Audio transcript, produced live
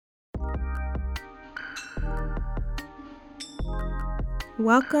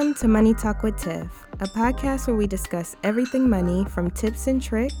Welcome to Money Talk with Tiff, a podcast where we discuss everything money from tips and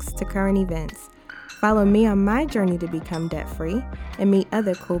tricks to current events. Follow me on my journey to become debt-free and meet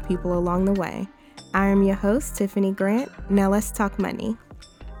other cool people along the way. I am your host, Tiffany Grant. Now let's talk money.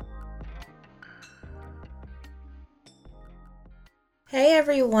 Hey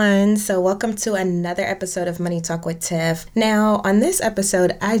everyone, so welcome to another episode of Money Talk with Tiff. Now, on this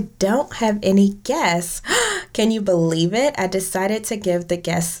episode, I don't have any guests. Can you believe it? I decided to give the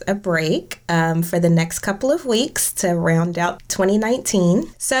guests a break for the next couple of weeks to round out 2019.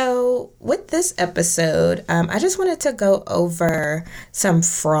 So with this episode, I just wanted to go over some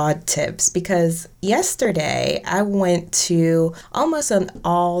fraud tips because yesterday I went to almost an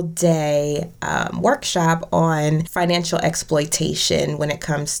all-day workshop on financial exploitation when it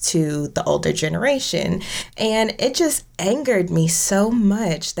comes to the older generation. And it just angered me so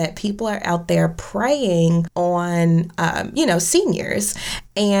much that people are out there preying on, seniors.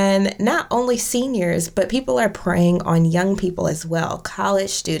 And not only seniors, but people are preying on young people as well,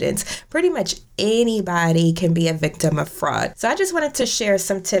 college students. Pretty much anybody can be a victim of fraud. So I just wanted to share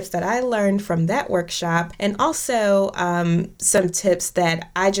some tips that I learned from that workshop and also some tips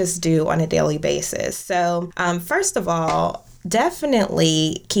that I just do on a daily basis. So first of all,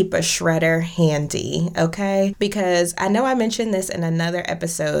 definitely keep a shredder handy, okay? Because I know I mentioned this in another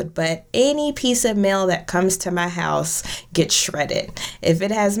episode, but any piece of mail that comes to my house gets shredded. If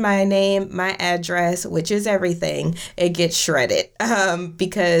it has my name, my address, which is everything, it gets shredded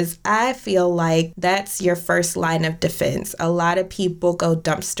because I feel like that's your first line of defense. A lot of people go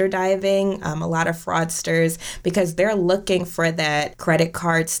dumpster diving, a lot of fraudsters, because they're looking for that credit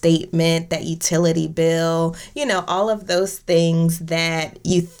card statement, that utility bill, all of those things that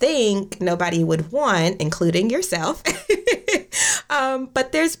you think nobody would want, including yourself.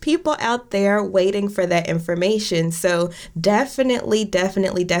 But there's people out there waiting for that information. So definitely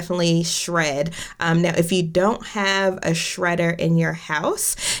shred. Now, if you don't have a shredder in your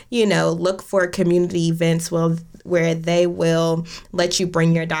house, look for community events where they will let you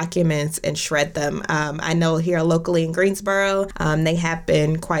bring your documents and shred them. I know here locally in Greensboro, they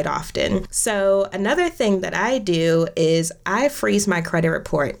happen quite often. So another thing that I do is I freeze my credit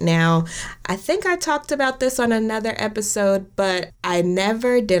report. Now, I think I talked about this on another episode, but I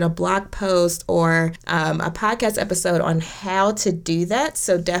never did a blog post or a podcast episode on how to do that.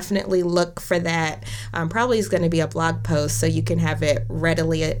 So definitely look for that. Probably is going to be a blog post so you can have it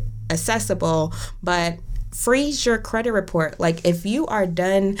readily accessible, but freeze your credit report. Like if you are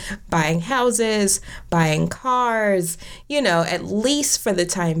done buying houses, buying cars, at least for the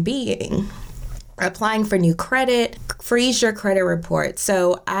time being, applying for new credit, freeze your credit report.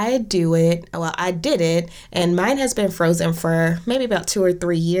 So I did it, and mine has been frozen for maybe about 2 or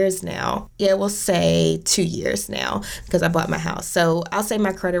 3 years now. Yeah, we'll say 2 years now because I bought my house. So I'll say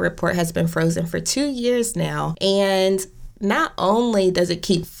my credit report has been frozen for 2 years now. And not only does it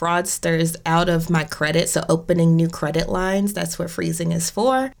keep fraudsters out of my credit, so opening new credit lines, that's what freezing is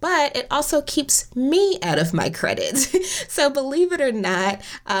for, but it also keeps me out of my credit. So believe it or not,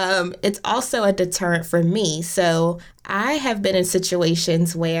 it's also a deterrent for me. So I have been in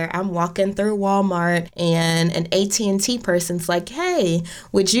situations where I'm walking through Walmart and an AT&T person's like, hey,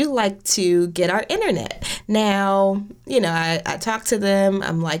 would you like to get our internet? Now, I talk to them.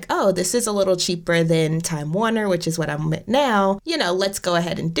 I'm like, oh, this is a little cheaper than Time Warner, which is what I'm at now. Let's go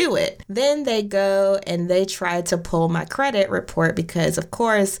ahead and do it. Then they go and they try to pull my credit report because, of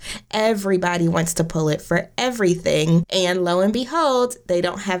course, everybody wants to pull it for everything. And lo and behold, they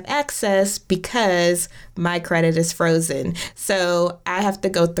don't have access because my credit is frozen. So I have to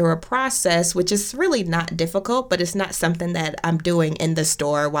go through a process, which is really not difficult, but it's not something that I'm doing in the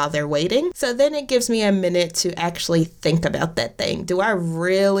store while they're waiting. So then it gives me a minute to actually think about that thing. Do I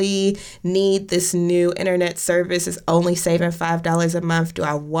really need this new internet service? It's only saving $5 a month. Do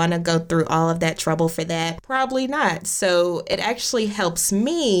I want to go through all of that trouble for that? Probably not. So it actually helps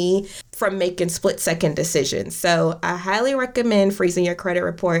me from making split-second decisions. So I highly recommend freezing your credit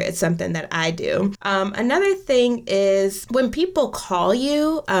report. It's something that I do. Another thing is when people call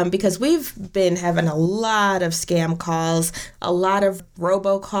you, because we've been having a lot of scam calls, a lot of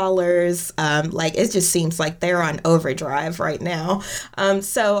robocallers, it just seems like they're on overdrive right now.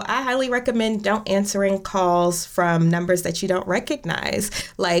 So I highly recommend don't answering calls from numbers that you don't recognize.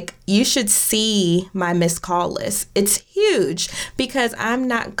 Like you should see my missed call list. It's huge because I'm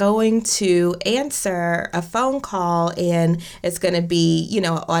not going to answer a phone call and it's going to be, an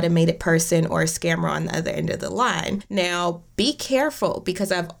automated person or a scammer on the other end of the line. Now, be careful,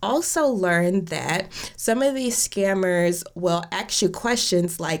 because I've also learned that some of these scammers will ask you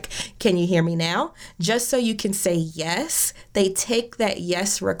questions like, can you hear me now? Just so you can say yes. They take that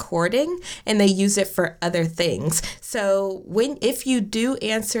yes recording and they use it for other things. So if you do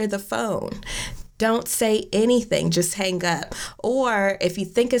answer the phone, don't say anything, just hang up. Or if you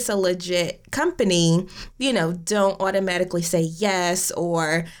think it's a legit company, don't automatically say yes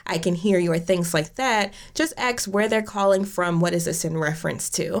or I can hear you or things like that. Just ask where they're calling from, what is this in reference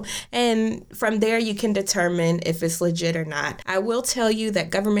to? And from there you can determine if it's legit or not. I will tell you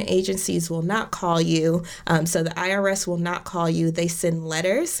that government agencies will not call you. So the IRS will not call you. They send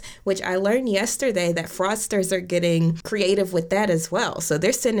letters, which I learned yesterday that fraudsters are getting creative with that as well. So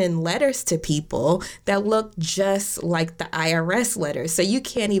they're sending letters to people that look just like the IRS letters. So you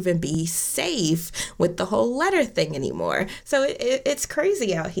can't even be safe with the whole letter thing anymore. So it's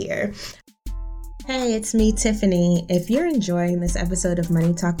crazy out here. Hey, it's me, Tiffany. If you're enjoying this episode of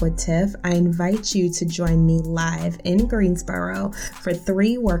Money Talk with Tiff, I invite you to join me live in Greensboro for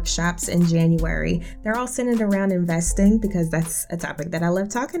 3 workshops in January. They're all centered around investing because that's a topic that I love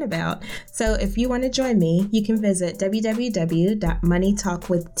talking about. So if you want to join me, you can visit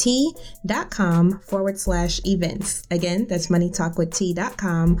www.moneytalkwitht.com/events. Again, that's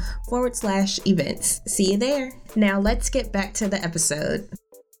moneytalkwitht.com/events. See you there. Now let's get back to the episode.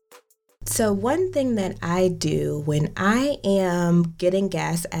 So one thing that I do when I am getting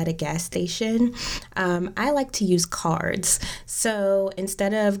gas at a gas station, I like to use cards. So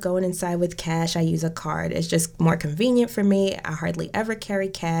instead of going inside with cash, I use a card. It's just more convenient for me. I hardly ever carry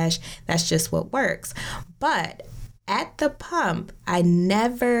cash. That's just what works. But at the pump, I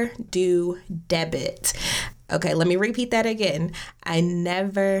never do debit. Okay, let me repeat that again. I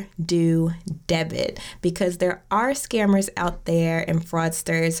never do debit because there are scammers out there and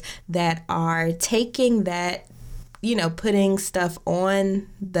fraudsters that are taking that, putting stuff on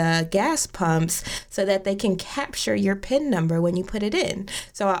the gas pumps so that they can capture your PIN number when you put it in.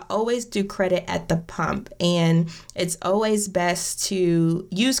 So I always do credit at the pump, and it's always best to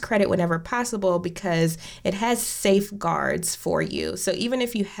use credit whenever possible because it has safeguards for you. So even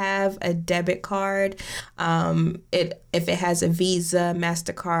if you have a debit card, if it has a Visa,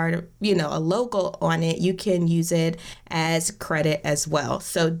 MasterCard, a logo on it, you can use it as credit as well.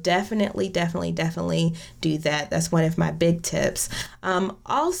 So definitely do that. That's one of my big tips.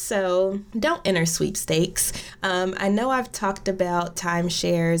 Also, don't enter sweepstakes. I know I've talked about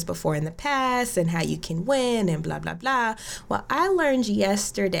timeshares before in the past and how you can win and blah, blah, blah. Well, I learned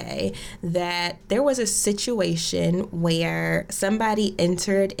yesterday that there was a situation where somebody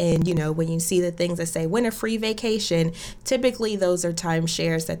entered and, when you see the things that say win a free vacation, typically those are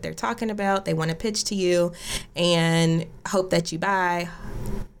timeshares that they're talking about. They want to pitch to you and hope that you buy.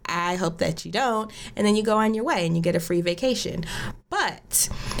 I hope that you don't. And then you go on your way and you get a free vacation. But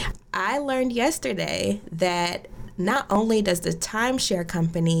I learned yesterday that not only does the timeshare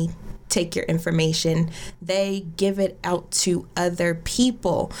company take your information, they give it out to other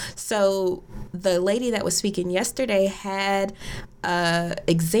people. So the lady that was speaking yesterday had an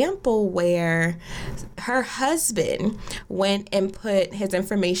example where her husband went and put his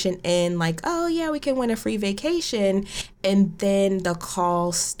information in like, oh yeah, we can win a free vacation. And then the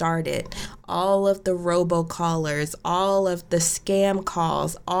call started. All of the robocallers, all of the scam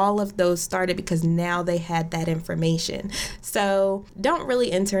calls, all of those started because now they had that information. So don't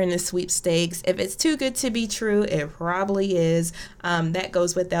really enter in the sweepstakes. If it's too good to be true, it probably is. That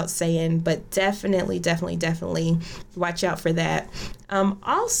goes without saying, but definitely watch out for that.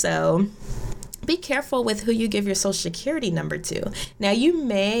 Also, be careful with who you give your social security number to. Now, you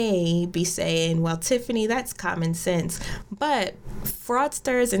may be saying, well, Tiffany, that's common sense, but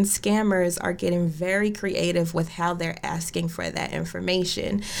fraudsters and scammers are getting very creative with how they're asking for that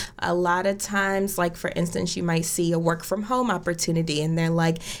information. A lot of times, like for instance, you might see a work from home opportunity and they're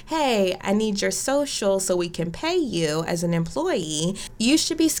like, hey, I need your social so we can pay you as an employee. You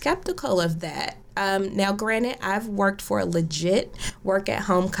should be skeptical of that. Now, granted, I've worked for a legit work at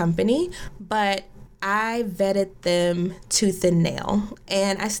home company, but I vetted them tooth and nail,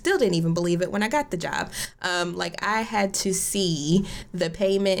 and I still didn't even believe it when I got the job. I had to see the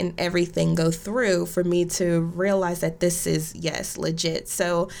payment and everything go through for me to realize that this is, yes, legit.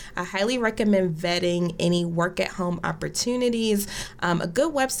 So I highly recommend vetting any work at home opportunities. A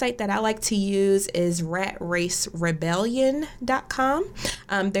good website that I like to use is ratracerebellion.com.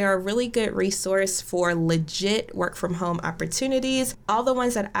 They're a really good resource for legit work from home opportunities. All the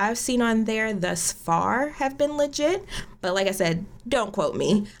ones that I've seen on there thus far far have been legit. But like I said, don't quote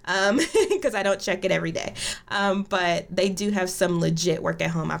me because I don't check it every day. But they do have some legit work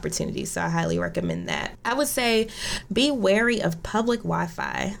at home opportunities. So I highly recommend that. I would say be wary of public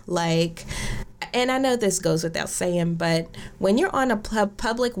Wi-Fi. And I know this goes without saying, but when you're on a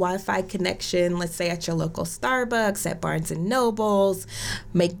public Wi-Fi connection, let's say at your local Starbucks, at Barnes & Noble's,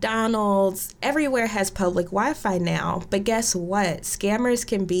 McDonald's, everywhere has public Wi-Fi now. But guess what? Scammers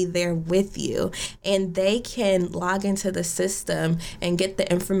can be there with you, and they can log into the system and get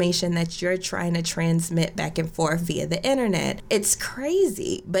the information that you're trying to transmit back and forth via the internet. It's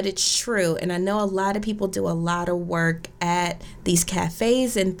crazy, but it's true. And I know a lot of people do a lot of work at these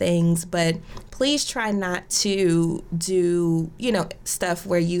cafes and things, but please try not to do, stuff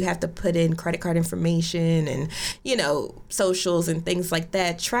where you have to put in credit card information and, socials and things like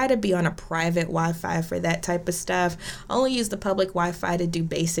that. Try to be on a private Wi-Fi for that type of stuff. Only use the public Wi-Fi to do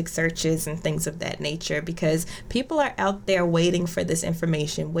basic searches and things of that nature, because people are out there waiting for this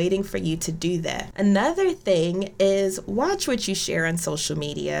information, waiting for you to do that. Another thing is watch what you share on social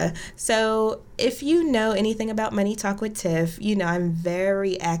media. So if you know anything about Money Talk with Tiff, I'm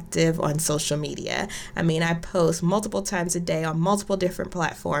very active on social media. I mean, I post multiple times a day on multiple different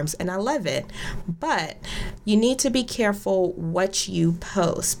platforms, and I love it. But you need to be careful what you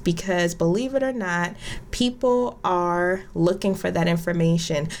post, because believe it or not, people are looking for that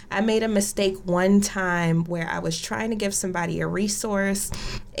information. I made a mistake one time where I was trying to give somebody a resource,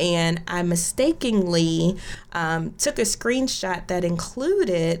 and I mistakenly took a screenshot that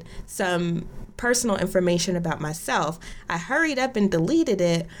included some personal information about myself. I hurried up and deleted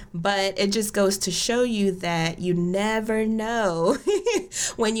it, but it just goes to show you that you never know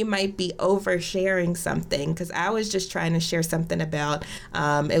when you might be oversharing something. Because I was just trying to share something about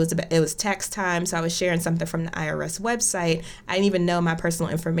it was tax time, so I was sharing something from the IRS website. I didn't even know my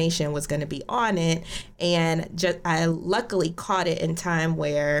personal information was going to be on it, and I luckily caught it in time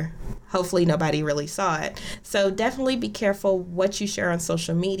where hopefully nobody really saw it. So definitely be careful what you share on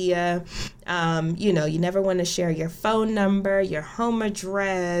social media. You never want to share your phone number, your home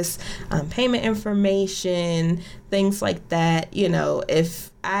address, payment information, things like that.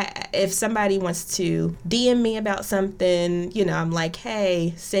 If somebody wants to DM me about something, I'm like,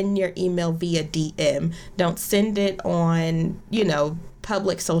 hey, send your email via DM. Don't send it on,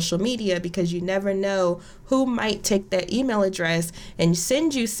 public social media, because you never know who might take that email address and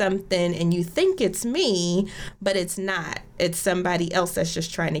send you something and you think it's me, but it's not. It's somebody else that's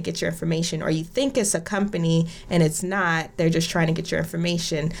just trying to get your information, or you think it's a company and it's not. They're just trying to get your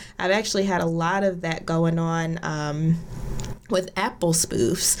information. I've actually had a lot of that going on with Apple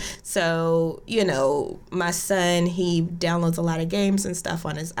spoofs. So, my son, he downloads a lot of games and stuff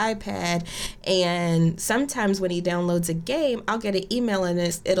on his iPad, and sometimes when he downloads a game, I'll get an email and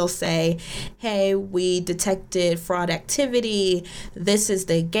it'll say, hey, we detected fraud activity. This is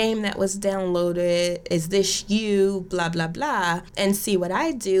the game that was downloaded. Is this you? Blah, blah, blah. And see, what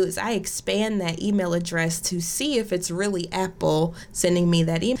I do is I expand that email address to see if it's really Apple sending me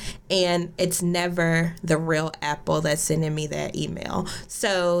that email, and it's never the real Apple that's sending me that email.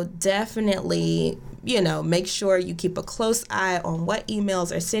 So definitely, make sure you keep a close eye on what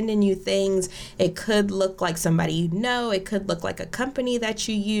emails are sending you things. It could look like somebody you know. It could look like a company that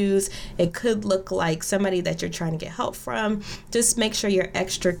you use. It could look like somebody that you're trying to get help from. Just make sure you're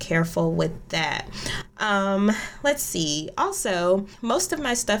extra careful with that. Let's see. Also, most of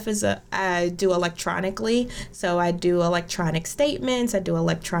my stuff I do electronically. So I do electronic statements. I do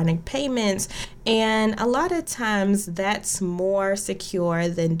electronic payments. And a lot of times that's more secure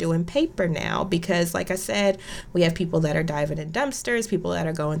than doing paper now, because like I said, we have people that are diving in dumpsters, people that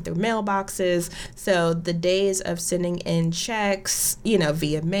are going through mailboxes. So the days of sending in checks,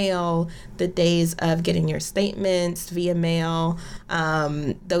 via mail, the days of getting your statements via mail,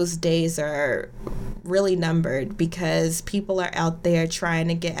 those days are really numbered, because people are out there trying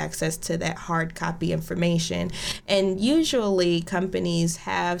to get access to that hard copy information. And usually companies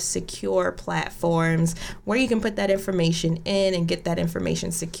have secure platforms where you can put that information in and get that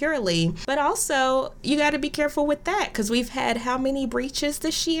information securely. But also, you got to be careful with that, because we've had how many breaches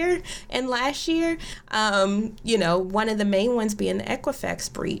this year and last year? One of the main ones being the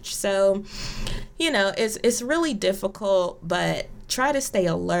Equifax breach. So, it's really difficult, but try to stay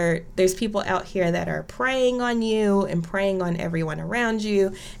alert. There's people out here that are preying on you and preying on everyone around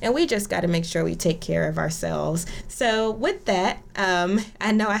you, and we just got to make sure we take care of ourselves. So with that,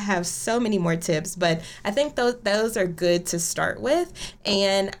 I know I have so many more tips, but I think those are good to start with,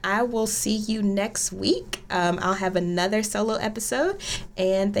 and I will see you next week. I'll have another solo episode,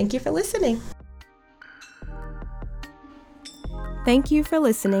 and thank you for listening. Thank you for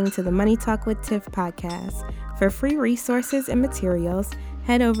listening to the Money Talk with Tiff podcast. For free resources and materials,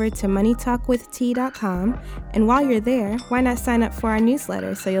 head over to moneytalkwitht.com. And while you're there, why not sign up for our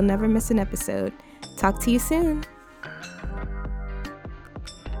newsletter so you'll never miss an episode? Talk to you soon.